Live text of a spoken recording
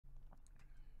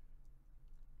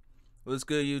What's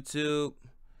good, YouTube?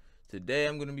 Today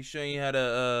I'm going to be showing you how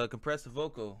to compress a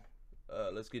vocal.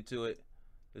 Let's get to it.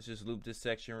 Let's just loop this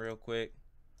section real quick.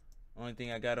 Only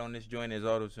thing I got on this joint is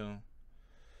auto-tune.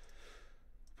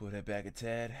 Pull that back a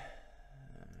tad.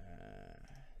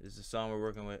 This is the song we're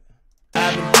working with.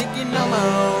 I've been thinking on my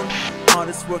own. All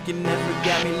this working never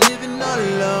got me living all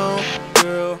alone.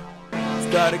 Girl,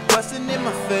 started questioning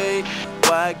my fate.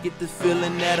 Why I get the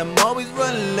feeling that I'm always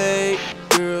running late.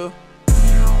 Girl,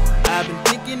 I've been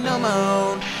thinking on my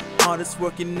own. All this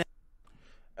working.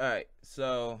 Alright,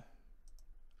 so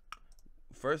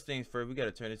first things first, we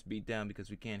gotta turn this beat down because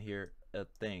we can't hear a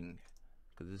thing.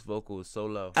 Because this vocal is so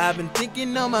low. I've been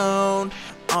thinking on my own.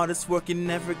 All this working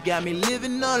never got me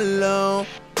living all alone.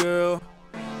 Girl,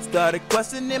 started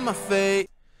questioning my fate.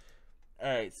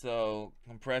 Alright, so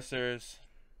compressors.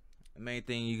 The main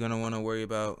thing you're gonna want to worry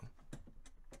about,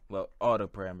 well, all the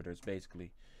parameters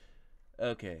basically.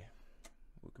 Okay,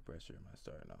 what compressor am I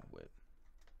starting off with?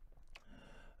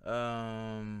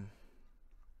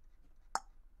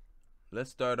 Let's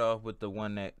start off with the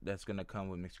one that's gonna come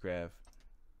with Mixcraft.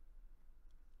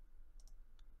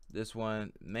 This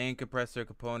one, main compressor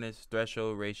components,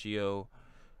 threshold, ratio,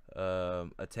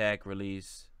 attack,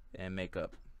 release, and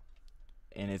makeup.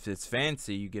 And if it's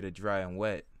fancy, you get a dry and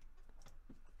wet.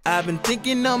 I've been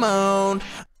thinking on my own.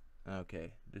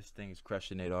 Okay, this thing is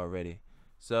crushing it already.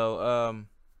 So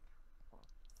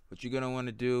what you're gonna want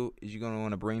to do is you're gonna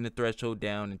want to bring the threshold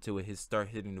down until it start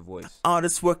hitting the voice. All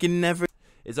this working never.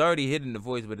 It's already hitting the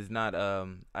voice, but it's not.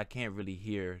 I can't really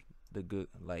hear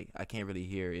I can't really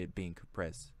hear it being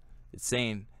compressed. It's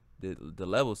saying the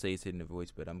level says it's hitting the voice,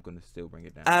 but I'm gonna still bring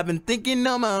it down. I've been thinking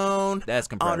on my own. That's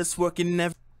compressed. All this working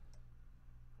never.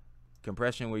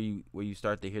 Compression where you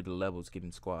start to hear the levels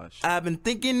getting squashed. I've been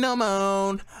thinking on my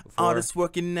own. Before, all this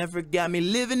working never got me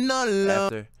living all alone.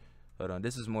 After, hold on,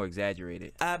 this is more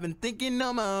exaggerated. I've been thinking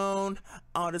on my own.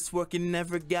 All this working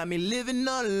never got me living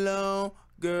all alone.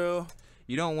 Girl,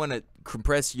 you don't want to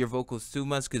compress your vocals too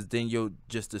much because then you'll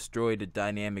just destroy the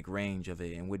dynamic range of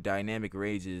it. And with dynamic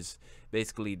range is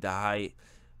basically the height,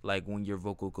 like when your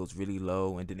vocal goes really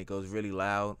low and then it goes really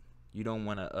loud. You don't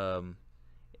want to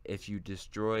if you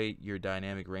destroy your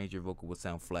dynamic range, your vocal will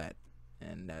sound flat,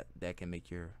 and that can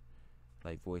make your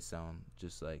voice sound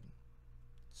just like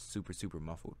super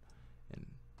muffled, and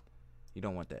you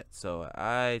don't want that. So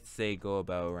I'd say go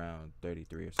about around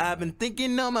 33 or something. I've been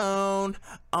thinking on my own.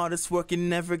 All this working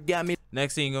never got me.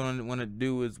 Next thing you're gonna want to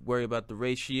do is worry about the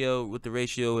ratio. What the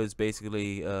ratio is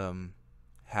basically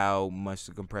how much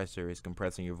the compressor is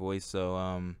compressing your voice.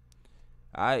 So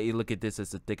I look at this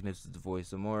as the thickness of the voice.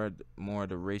 The more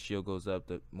the ratio goes up,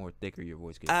 the more thicker your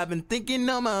voice gets. I've been thinking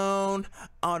on my own.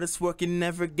 All this working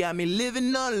never got me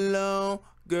living all alone.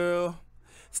 Girl,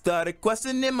 started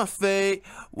questioning my fate.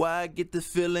 Why I get the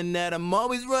feeling that I'm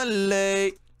always running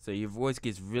late. So your voice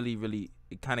gets really,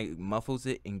 it kind of muffles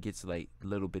it and gets like a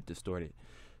little bit distorted.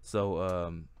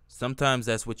 So sometimes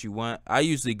that's what you want. I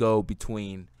usually go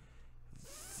between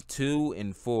 2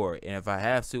 and 4, and if I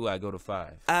have to, I go to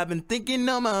 5. I've been thinking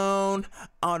on my own.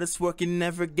 All this working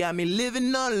never got me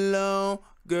living all alone.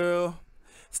 Girl,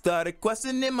 started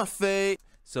questioning my fate.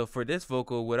 So for this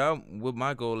vocal, what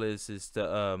my goal is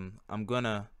to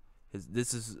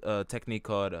this is a technique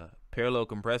called parallel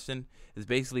compression. It's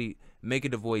basically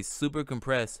making the voice super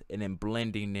compressed and then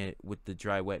blending it with the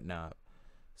dry wet knob.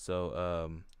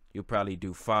 So you'll probably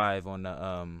do 5 on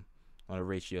the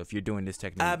ratio if you're doing this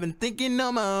technique. I've been thinking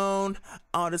on my own.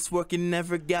 All this working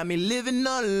never got me living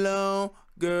all alone.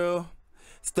 Girl,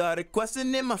 started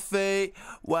questioning my fate.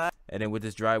 Why? And then with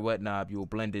this dry wet knob, you'll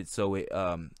blend it so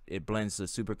it blends the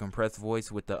super compressed voice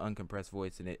with the uncompressed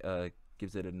voice, and it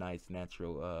gives it a nice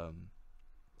natural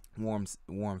warm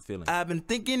feeling. I've been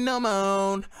thinking on my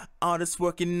own. All this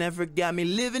working never got me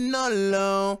living all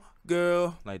alone.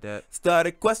 Girl, like that.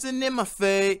 Started questioning my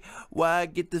fate. Why I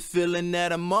get the feeling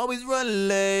that I'm always running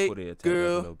late. Put the attack girl,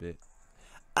 up a little bit.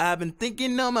 I've been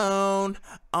thinking on my own.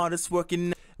 All this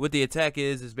working. What the attack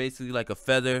is basically like a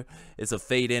feather. It's a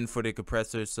fade in for the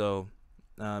compressor. So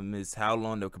is how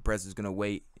long the compressor is gonna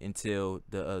wait until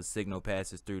the signal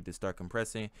passes through to start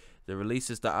compressing. The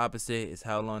release is the opposite. It's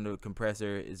how long the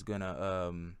compressor is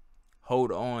gonna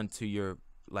hold on to your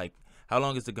how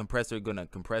long is the compressor gonna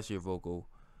compress your vocal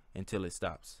until it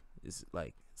stops. It's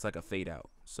like a fade out.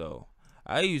 So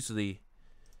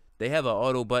they have an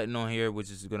auto button on here which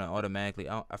is gonna automatically,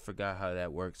 I forgot how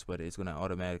that works, but it's gonna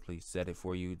automatically set it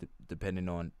for you depending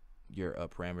on your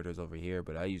parameters over here,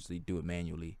 but I usually do it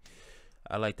manually.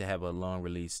 I like to have a long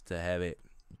release to have it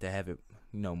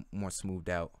more smoothed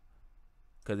out,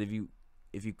 because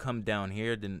if you come down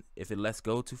here, then if it lets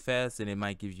go too fast, then it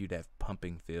might give you that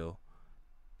pumping feel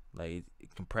Like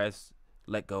compress,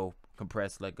 let go,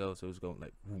 compress, let go. So it's going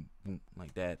like whoom, whoom,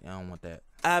 like that. I don't want that.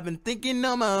 I've been thinking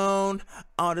on my own.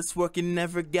 All this working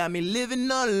never got me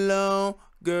living all alone,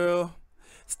 girl.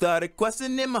 Started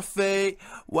questioning my fate.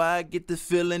 Why I get the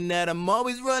feeling that I'm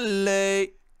always running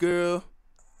late, girl.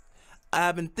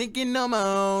 I've been thinking on my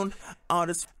own. All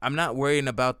this. I'm not worrying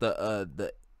about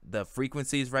the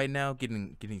frequencies right now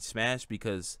getting smashed,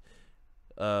 because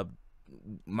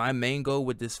my main goal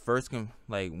with this first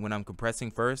like when I'm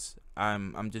compressing first,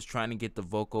 I'm just trying to get the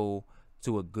vocal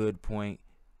to a good point,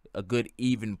 a good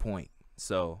even point.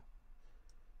 So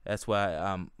that's why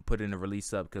I'm putting the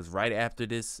release up, because right after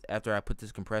this, after I put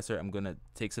this compressor, I'm gonna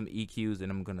take some EQs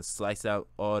and I'm gonna slice out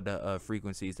all the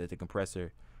frequencies that the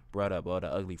compressor brought up, all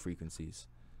the ugly frequencies.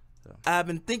 So. I've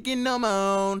been thinking on my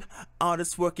own. All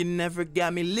this working never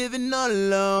got me living all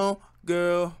alone,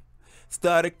 girl.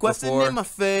 Started questioning my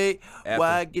fate. After.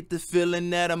 Why I get the feeling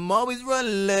that I'm always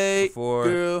running late, Before,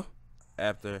 girl.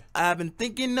 After. I've been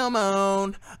thinking on my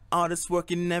own. All this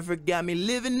working never got me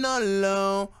living all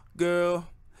alone, girl.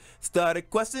 Started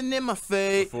questioning my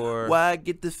fate. Before, why I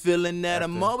get the feeling that after.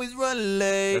 I'm always running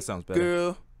late, That sounds better.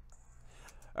 girl.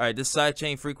 All right, this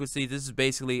sidechain frequency. This is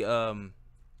basically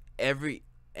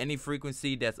any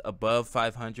frequency that's above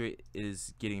 500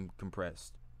 is getting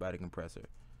compressed by the compressor.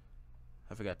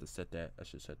 I forgot to set that. I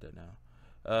should set that now.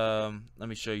 Let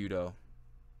me show you though.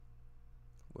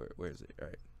 Where is it? All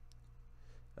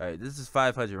right. This is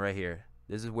 500 right here.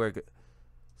 This is where.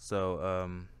 So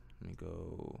let me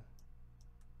go.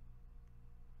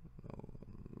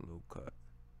 Low cut.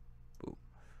 Boop.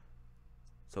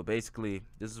 So basically,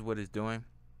 this is what it's doing.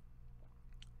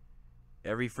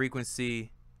 Every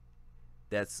frequency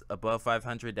that's above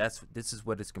 500, this is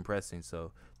what it's compressing.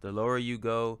 So the lower you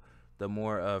go, the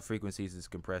more frequencies it's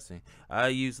compressing. I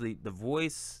usually the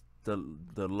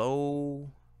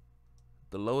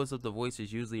lowest of the voice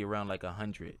is usually around like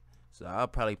 100. So I'll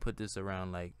probably put this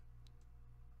around like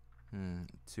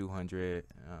 200.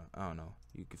 I don't know.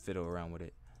 You can fiddle around with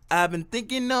it. I've been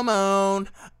thinking on my own.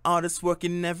 All this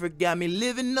working never got me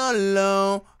living all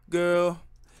alone, girl.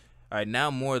 All right,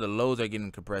 now more of the lows are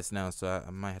getting compressed now, so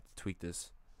I might have to tweak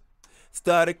this.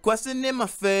 Started questioning my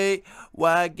fate.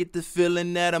 Why I get the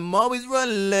feeling that I'm always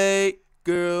running late,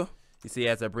 girl. You see,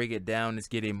 as I break it down, it's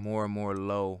getting more and more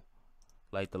low.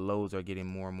 Like the lows are getting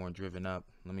more and more driven up.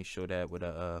 Let me show that with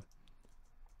a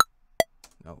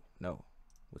no.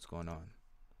 What's going on?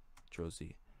 Control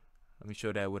Z. Let me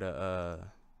show that with a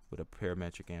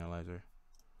parametric analyzer.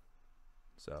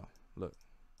 So look.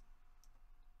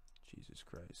 Jesus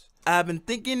Christ. I've been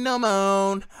thinking on my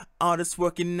own. All this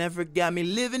working never got me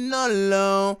living all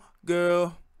alone,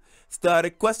 girl.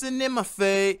 Started questioning my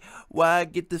fate. Why I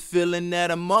get the feeling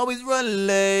that I'm always running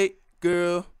late,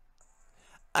 girl.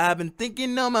 I've been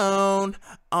thinking on my own.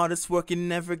 All this working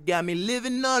never got me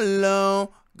living all alone,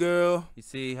 girl. You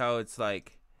see how it's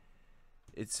like,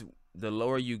 it's the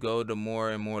lower you go, the more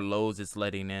and more lows it's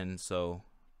letting in. So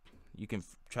you can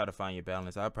try to find your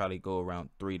balance. I'll probably go around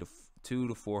 2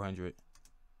 to 400.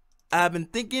 I've been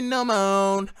thinking on my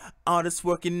own. All this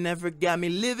working never got me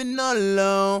living all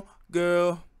alone,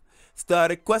 girl.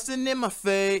 Started questioning my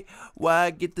fate. Why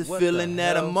I get the feeling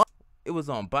that I'm all. It was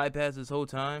on bypass this whole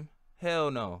time?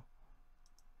 Hell no.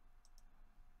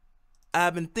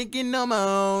 I've been thinking on my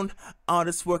own. All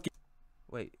this working.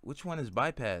 Wait, which one is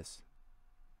bypass?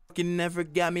 Working never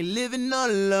got me living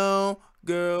all alone,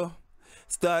 girl.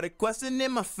 Started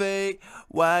questioning my fate.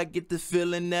 Why I get the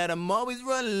feeling that I'm always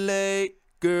running late,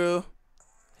 girl.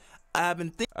 I've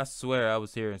been thinking. I swear I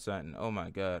was hearing something. Oh my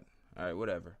god. Alright,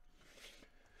 whatever.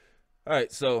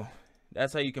 Alright, so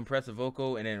that's how you compress a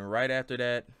vocal, and then right after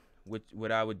that,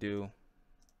 what I would do,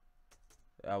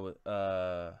 I would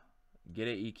get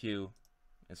an EQ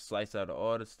and slice out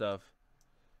all the stuff.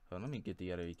 Oh, let me get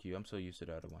the other EQ. I'm so used to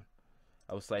the other one.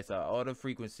 I would slice out all the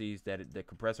frequencies that the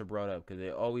compressor brought up, because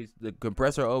the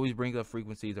compressor always brings up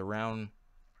frequencies around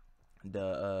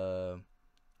the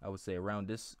I would say around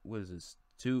this, what is this,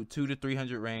 2 to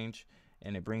 300 range,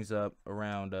 and it brings up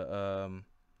around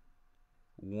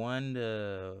 1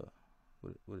 to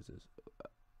what is this,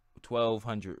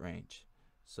 1200 range.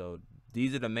 So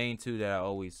these are the main two that I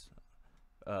always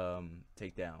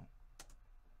take down.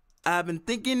 I've been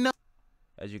thinking.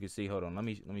 As you can see, hold on, let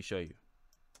me show you.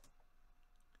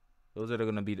 Those are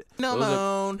gonna be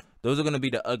those are gonna be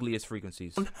the ugliest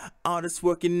frequencies. All this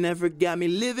working never got me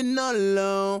living all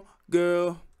alone,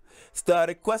 girl.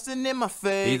 Started questioning my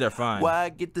fate. These are fine. Why I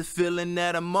get the feeling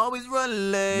that I'm always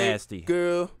running late, Nasty.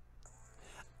 girl.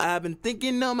 I've been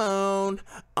thinking on my own.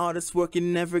 All this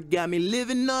working never got me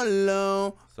living all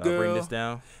alone. So I'll bring this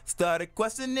down. Started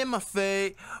questioning my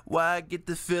fate. Why I get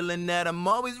the feeling that I'm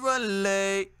always running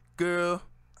late. Girl,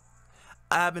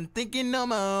 I've been thinking on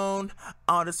my own.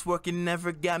 All this working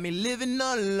never got me living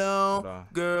all alone.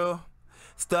 Girl,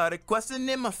 started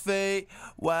questioning my fate.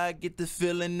 Why I get the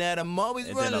feeling that I'm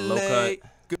always running late.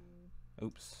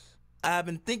 Oops. I've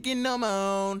been thinking on my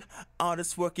own. All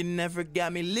this working never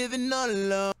got me living all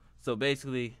alone. So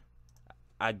basically,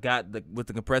 I got what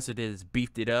the compressor did is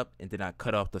beefed it up, and then I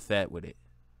cut off the fat with it.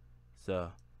 So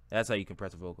that's how you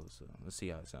compress a vocal. So let's see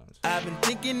how it sounds. I've been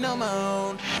thinking on my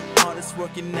own. All this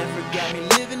working never got me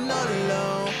living all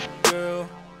alone. Girl,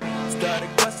 started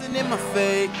questioning my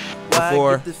fate. Why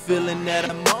Before, I get the feeling that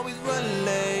I'm always running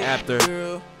late. After.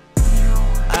 Girl,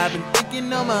 I've been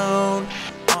thinking on my own.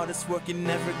 All this working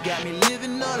never got me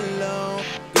living all alone.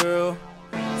 Girl,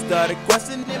 started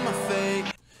questioning my fate.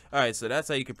 Alright, so that's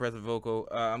how you compress a vocal.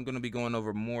 I'm going to be going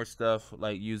over more stuff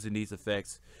like using these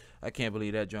effects. I can't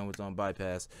believe that drum was on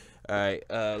bypass. Alright,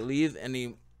 leave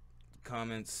any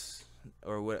comments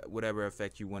or whatever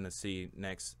effect you want to see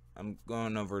next. I'm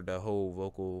going over the whole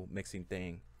vocal mixing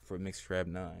thing for Mixcraft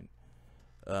 9.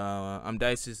 I'm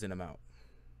Iamdices and I'm out.